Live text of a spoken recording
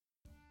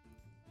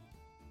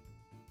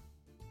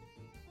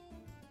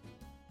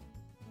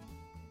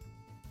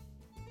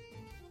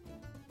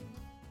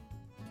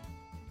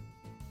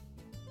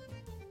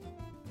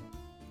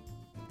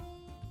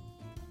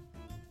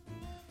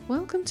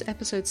Welcome to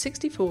episode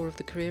 64 of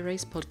the Career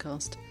Race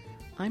podcast.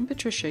 I'm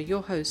Patricia,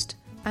 your host,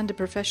 and a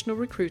professional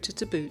recruiter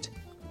to boot.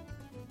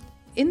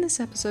 In this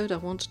episode, I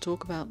want to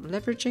talk about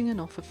leveraging an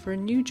offer for a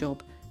new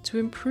job to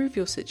improve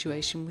your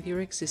situation with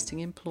your existing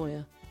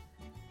employer.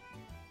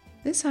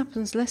 This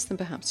happens less than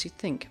perhaps you'd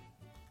think.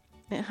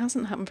 It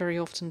hasn't happened very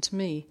often to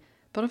me,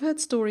 but I've heard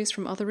stories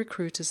from other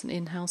recruiters and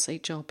in-house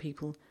HR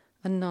people,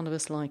 and none of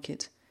us like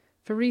it,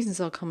 for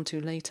reasons I'll come to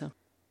later.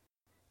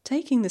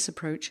 Taking this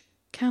approach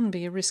can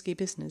be a risky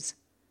business.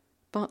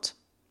 But,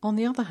 on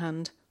the other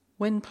hand,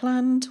 when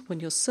planned, when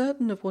you're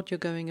certain of what you're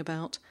going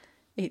about,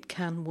 it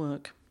can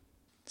work.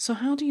 So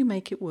how do you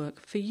make it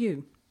work for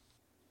you?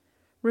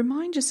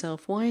 Remind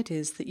yourself why it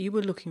is that you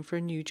were looking for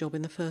a new job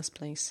in the first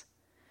place.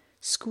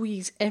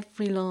 Squeeze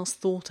every last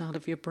thought out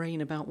of your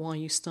brain about why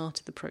you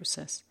started the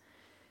process.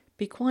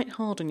 Be quite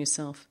hard on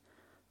yourself.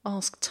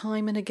 Ask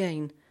time and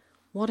again,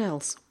 what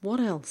else,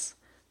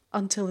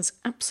 until there's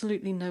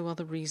absolutely no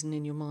other reason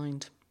in your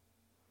mind.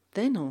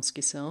 Then ask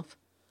yourself,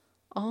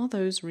 are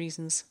those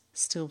reasons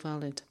still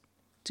valid?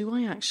 Do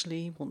I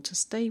actually want to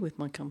stay with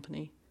my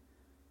company?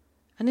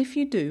 And if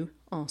you do,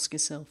 ask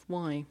yourself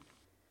why.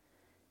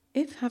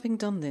 If, having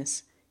done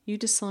this, you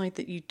decide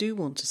that you do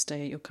want to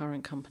stay at your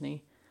current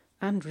company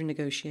and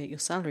renegotiate your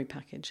salary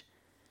package,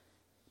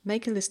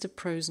 make a list of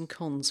pros and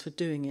cons for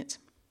doing it.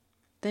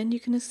 Then you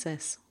can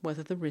assess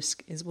whether the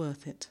risk is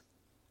worth it.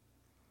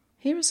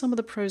 Here are some of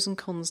the pros and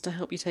cons to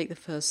help you take the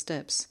first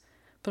steps,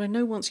 but I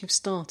know once you've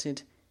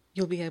started,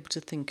 you'll be able to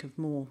think of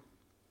more.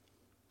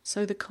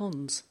 So the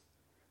cons.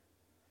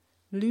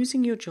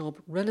 Losing your job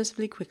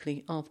relatively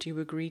quickly after you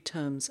agree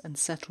terms and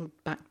settle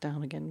back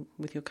down again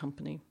with your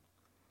company.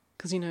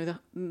 Because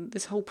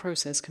this whole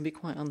process can be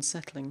quite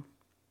unsettling.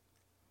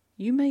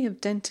 You may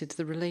have dented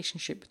the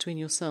relationship between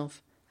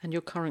yourself and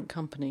your current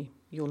company,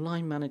 your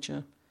line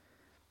manager,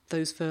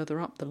 those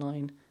further up the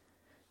line,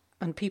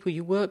 and people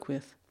you work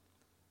with.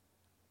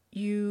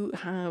 You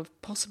have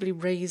possibly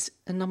raised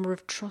a number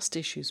of trust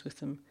issues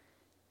with them.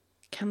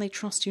 Can they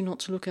trust you not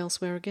to look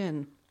elsewhere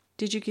again?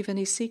 Did you give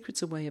any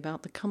secrets away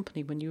about the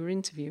company when you were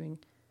interviewing?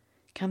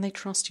 Can they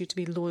trust you to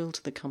be loyal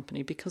to the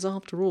company because,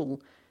 after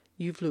all,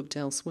 you've looked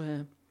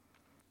elsewhere?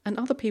 And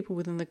other people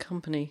within the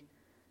company,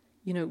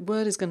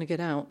 word is going to get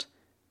out.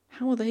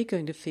 How are they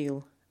going to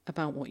feel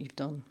about what you've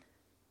done?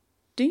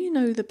 Do you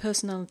know the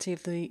personality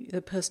of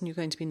the person you're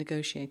going to be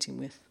negotiating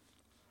with?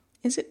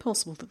 Is it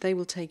possible that they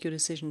will take your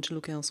decision to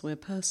look elsewhere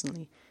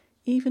personally,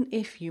 even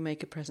if you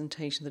make a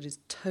presentation that is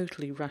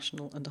totally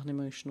rational and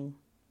unemotional?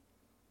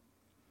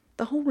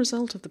 The whole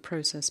result of the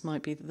process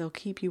might be that they'll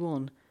keep you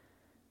on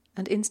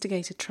and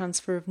instigate a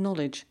transfer of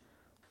knowledge,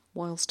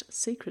 whilst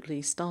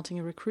secretly starting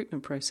a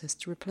recruitment process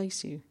to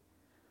replace you.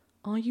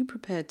 Are you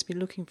prepared to be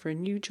looking for a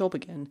new job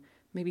again,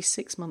 maybe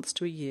 6 months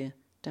to a year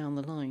down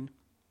the line?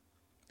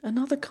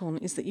 Another con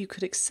is that you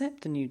could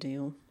accept the new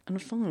deal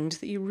and find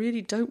that you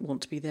really don't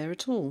want to be there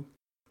at all.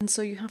 And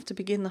so you have to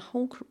begin the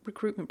whole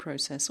recruitment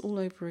process all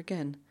over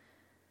again.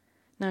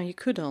 Now, you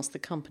could ask the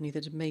company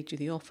that had made you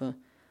the offer,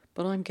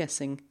 but I'm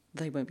guessing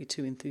they won't be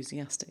too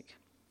enthusiastic.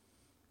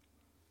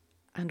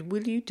 And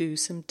will you do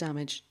some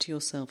damage to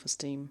your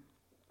self-esteem?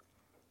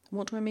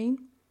 What do I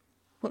mean?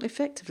 Well,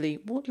 effectively,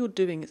 what you're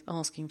doing is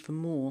asking for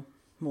more.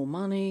 More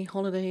money,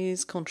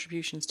 holidays,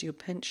 contributions to your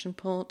pension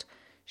pot,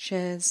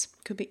 shares,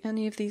 could be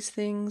any of these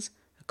things,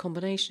 a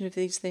combination of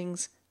these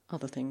things,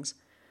 other things.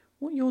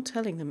 What you're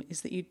telling them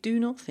is that you do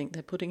not think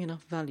they're putting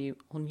enough value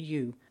on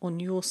you, on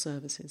your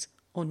services,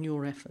 on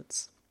your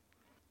efforts.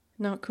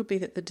 Now, it could be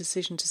that the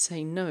decision to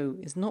say no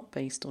is not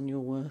based on your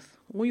worth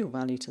or your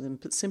value to them,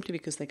 but simply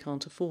because they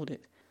can't afford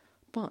it.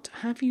 But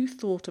have you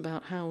thought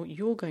about how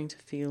you're going to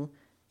feel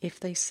if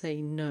they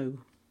say no?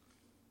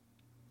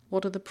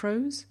 What are the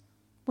pros?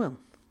 Well,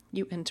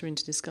 you enter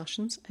into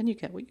discussions and you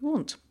get what you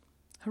want.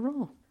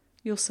 Hurrah!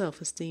 Your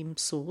self-esteem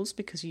soars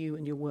because you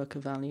and your work are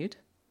valued.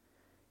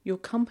 Your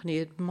company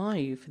admire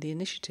you for the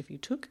initiative you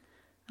took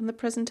and the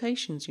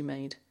presentations you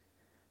made.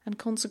 And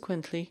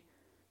consequently,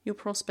 your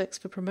prospects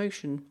for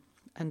promotion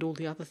and all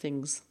the other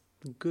things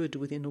good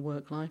within a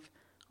work life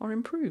are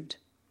improved.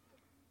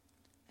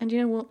 And you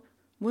know what?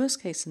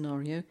 Worst case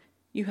scenario,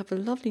 you have a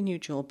lovely new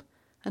job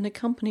and a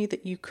company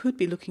that you could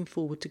be looking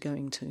forward to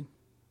going to.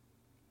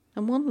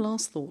 And one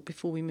last thought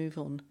before we move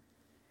on.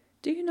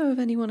 Do you know of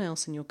anyone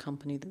else in your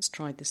company that's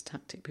tried this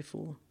tactic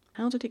before?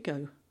 How did it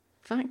go?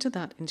 Factor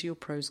that into your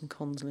pros and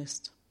cons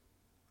list.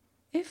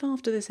 If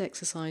after this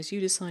exercise you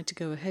decide to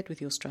go ahead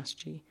with your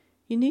strategy,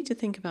 you need to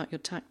think about your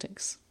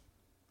tactics.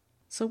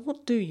 So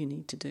what do you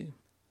need to do?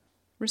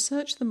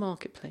 Research the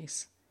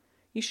marketplace.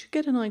 You should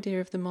get an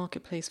idea of the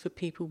marketplace for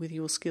people with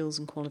your skills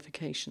and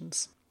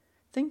qualifications.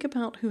 Think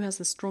about who has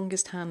the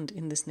strongest hand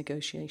in this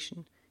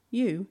negotiation,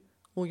 you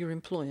or your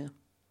employer.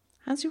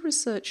 Has your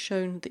research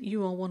shown that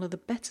you are one of the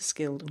better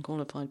skilled and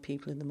qualified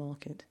people in the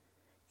market?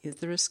 Is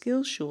there a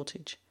skills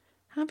shortage?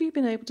 Have you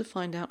been able to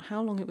find out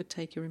how long it would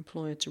take your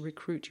employer to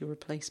recruit your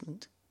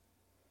replacement?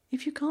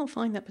 If you can't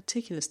find that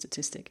particular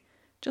statistic,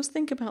 just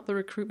think about the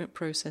recruitment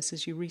process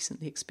as you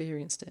recently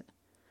experienced it.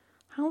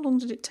 How long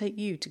did it take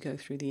you to go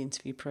through the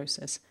interview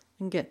process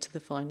and get to the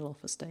final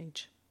offer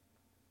stage?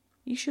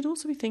 You should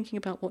also be thinking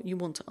about what you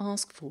want to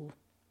ask for.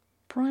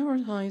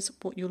 Prioritise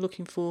what you're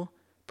looking for.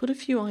 Put a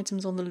few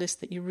items on the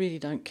list that you really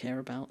don't care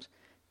about,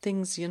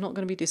 things you're not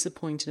going to be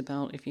disappointed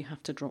about if you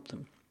have to drop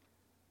them.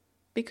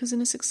 Because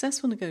in a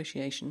successful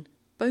negotiation,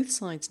 both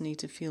sides need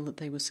to feel that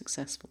they were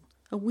successful,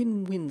 a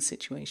win-win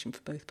situation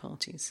for both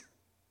parties.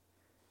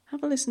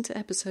 Have a listen to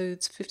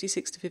episodes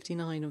 56 to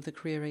 59 of the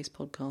Career Race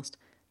podcast.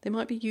 They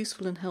might be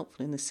useful and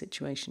helpful in this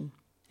situation,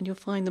 and you'll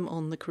find them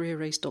on the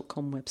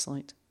careerrace.com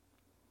website.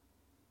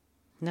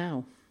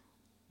 Now,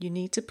 you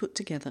need to put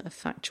together a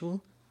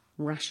factual,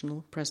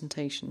 rational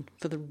presentation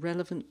for the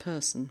relevant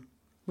person,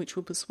 which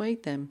will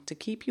persuade them to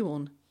keep you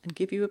on and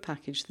give you a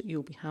package that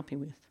you'll be happy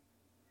with.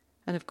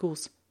 And of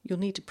course, you'll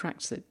need to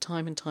practice it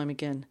time and time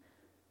again,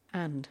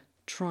 and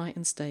try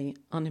and stay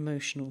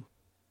unemotional.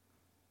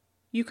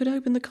 You could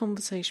open the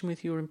conversation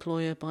with your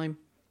employer by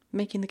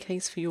making the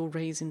case for your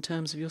raise in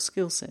terms of your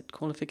skill set,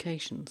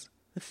 qualifications,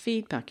 the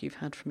feedback you've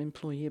had from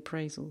employee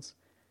appraisals,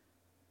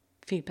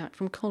 feedback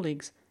from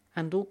colleagues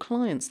and or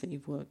clients that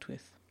you've worked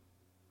with.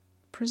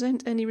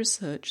 Present any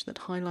research that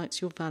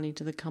highlights your value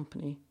to the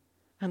company,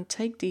 and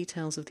take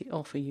details of the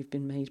offer you've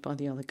been made by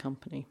the other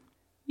company.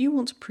 You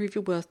want to prove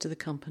your worth to the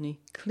company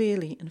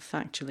clearly and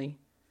factually,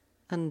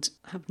 and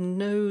have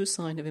no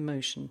sign of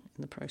emotion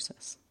in the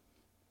process.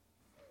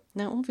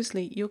 Now,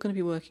 obviously, you're going to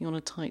be working on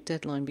a tight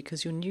deadline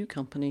because your new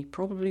company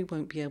probably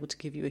won't be able to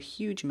give you a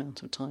huge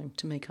amount of time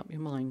to make up your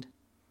mind.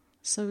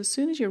 So as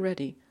soon as you're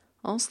ready,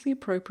 ask the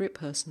appropriate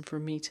person for a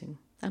meeting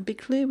and be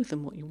clear with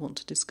them what you want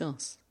to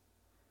discuss.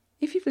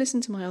 If you've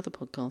listened to my other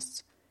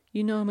podcasts,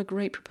 you know I'm a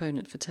great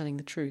proponent for telling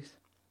the truth.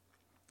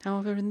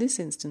 However, in this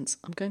instance,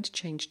 I'm going to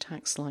change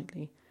tack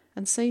slightly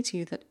and say to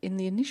you that in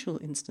the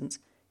initial instance,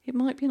 it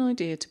might be an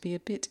idea to be a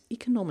bit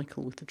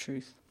economical with the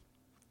truth.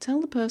 Tell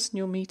the person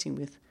you're meeting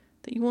with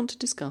that you want to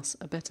discuss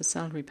a better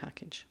salary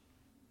package.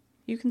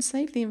 You can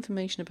save the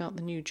information about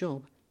the new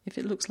job if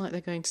it looks like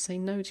they're going to say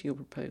no to your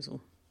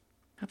proposal.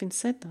 Having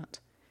said that,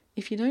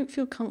 if you don't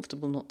feel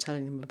comfortable not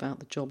telling them about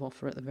the job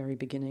offer at the very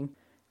beginning,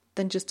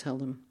 then just tell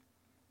them.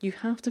 You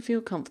have to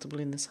feel comfortable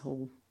in this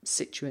whole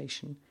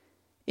situation.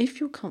 If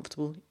you're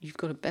comfortable, you've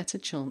got a better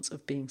chance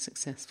of being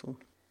successful.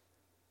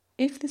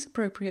 If this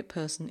appropriate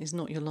person is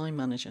not your line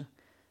manager,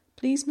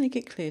 please make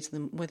it clear to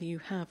them whether you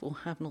have or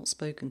have not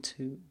spoken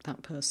to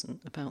that person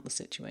about the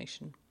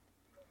situation.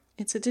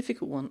 It's a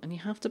difficult one and you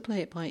have to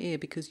play it by ear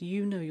because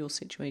you know your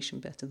situation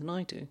better than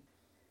I do.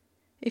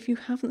 If you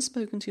haven't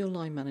spoken to your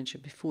line manager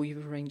before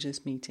you've arranged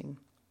this meeting,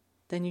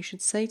 then you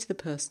should say to the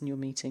person you're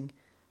meeting,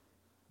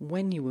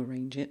 when you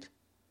arrange it,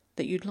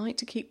 that you'd like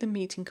to keep the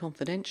meeting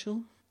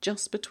confidential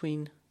just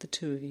between the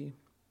two of you.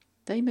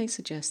 They may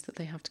suggest that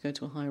they have to go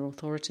to a higher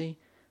authority,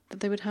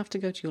 that they would have to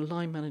go to your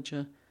line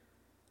manager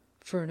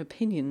for an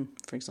opinion,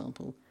 for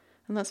example,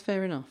 and that's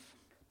fair enough.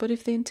 But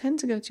if they intend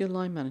to go to your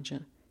line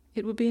manager,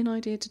 it would be an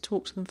idea to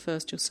talk to them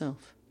first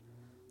yourself.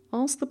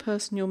 Ask the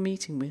person you're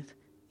meeting with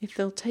if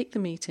they'll take the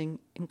meeting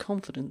in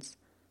confidence,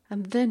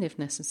 and then, if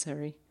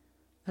necessary,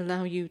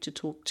 allow you to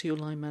talk to your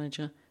line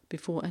manager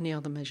before any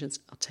other measures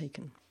are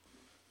taken.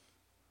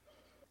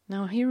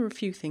 Now, here are a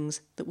few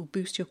things that will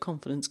boost your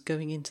confidence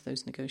going into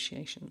those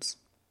negotiations.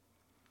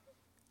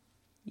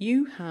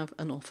 You have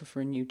an offer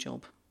for a new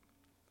job,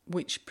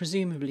 which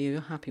presumably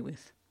you're happy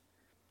with.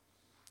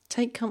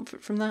 Take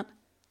comfort from that,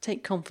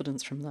 take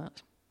confidence from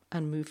that,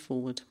 and move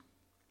forward.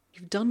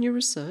 You've done your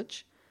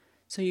research,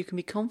 so you can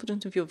be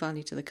confident of your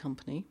value to the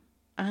company,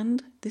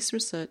 and this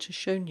research has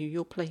shown you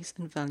your place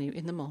and value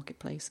in the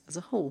marketplace as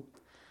a whole.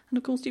 And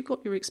of course, you've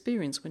got your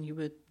experience when you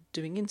were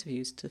doing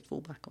interviews to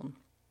fall back on.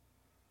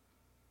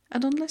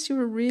 And unless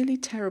you're a really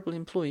terrible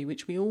employee,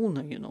 which we all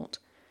know you're not,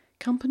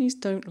 companies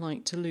don't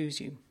like to lose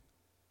you.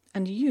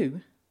 And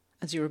you,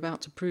 as you're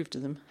about to prove to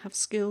them, have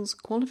skills,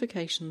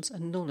 qualifications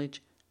and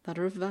knowledge that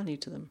are of value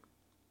to them.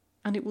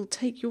 And it will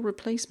take your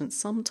replacement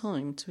some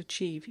time to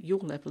achieve your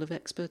level of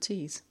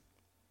expertise.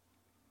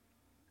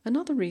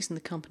 Another reason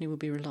the company will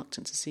be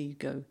reluctant to see you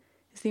go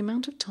is the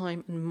amount of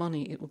time and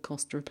money it will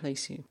cost to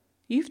replace you.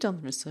 You've done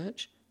the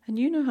research, and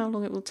you know how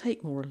long it will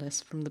take more or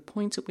less from the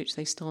point at which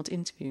they start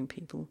interviewing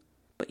people,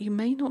 but you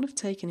may not have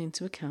taken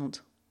into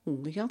account all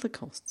the other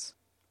costs.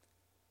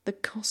 The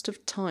cost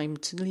of time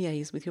to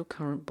liaise with your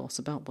current boss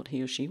about what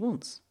he or she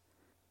wants.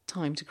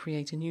 Time to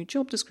create a new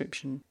job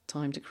description.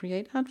 Time to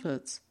create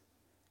adverts.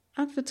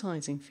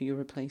 Advertising for your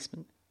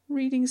replacement.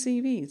 Reading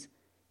CVs.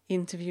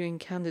 Interviewing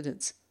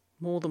candidates.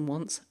 More than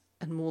once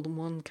and more than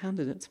one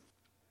candidate.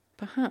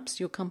 Perhaps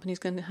your company's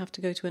going to have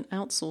to go to an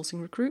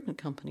outsourcing recruitment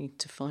company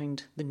to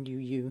find the new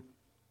you.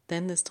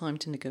 Then there's time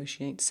to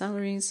negotiate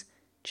salaries,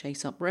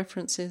 chase up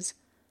references,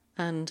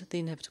 and the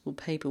inevitable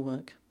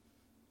paperwork.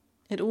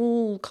 It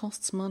all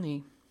costs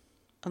money,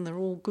 and there are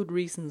all good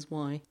reasons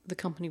why the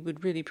company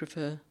would really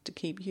prefer to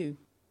keep you.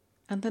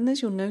 And then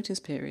there's your notice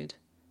period.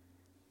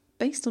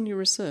 Based on your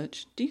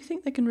research, do you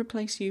think they can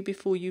replace you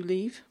before you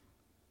leave?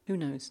 Who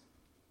knows?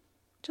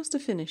 Just to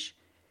finish,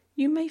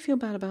 you may feel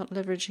bad about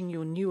leveraging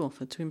your new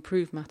offer to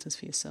improve matters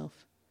for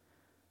yourself.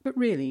 But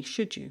really,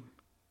 should you?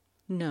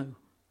 No,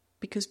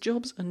 because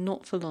jobs are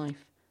not for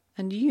life,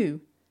 and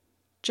you,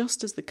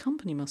 just as the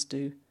company must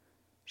do,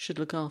 should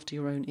look after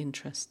your own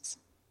interests.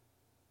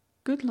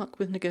 Good luck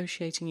with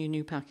negotiating your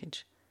new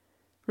package.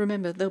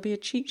 Remember, there'll be a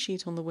cheat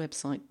sheet on the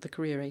website,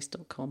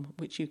 thecareerace.com,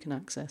 which you can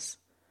access.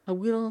 I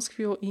will ask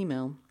for your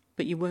email,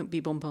 but you won't be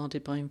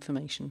bombarded by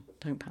information.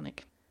 Don't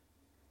panic.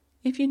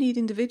 If you need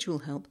individual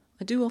help,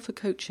 I do offer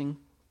coaching.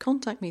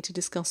 Contact me to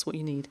discuss what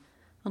you need,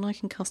 and I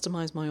can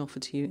customise my offer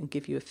to you and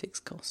give you a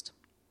fixed cost.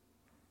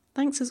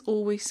 Thanks as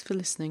always for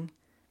listening.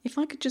 If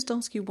I could just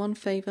ask you one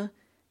favour,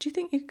 do you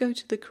think you could go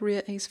to the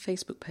Career Ace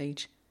Facebook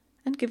page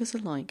and give us a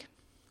like?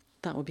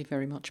 That would be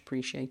very much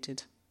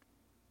appreciated.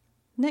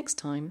 Next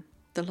time,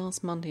 the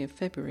last Monday of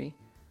February,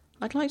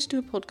 I'd like to do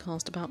a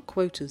podcast about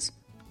quotas,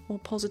 or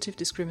positive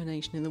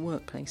discrimination in the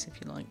workplace, if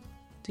you like.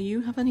 Do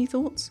you have any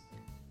thoughts?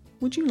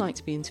 Would you like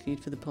to be interviewed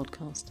for the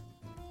podcast?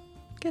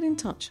 Get in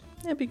touch.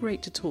 It'd be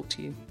great to talk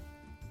to you.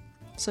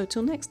 So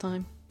till next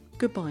time,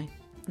 goodbye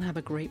and have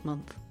a great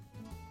month.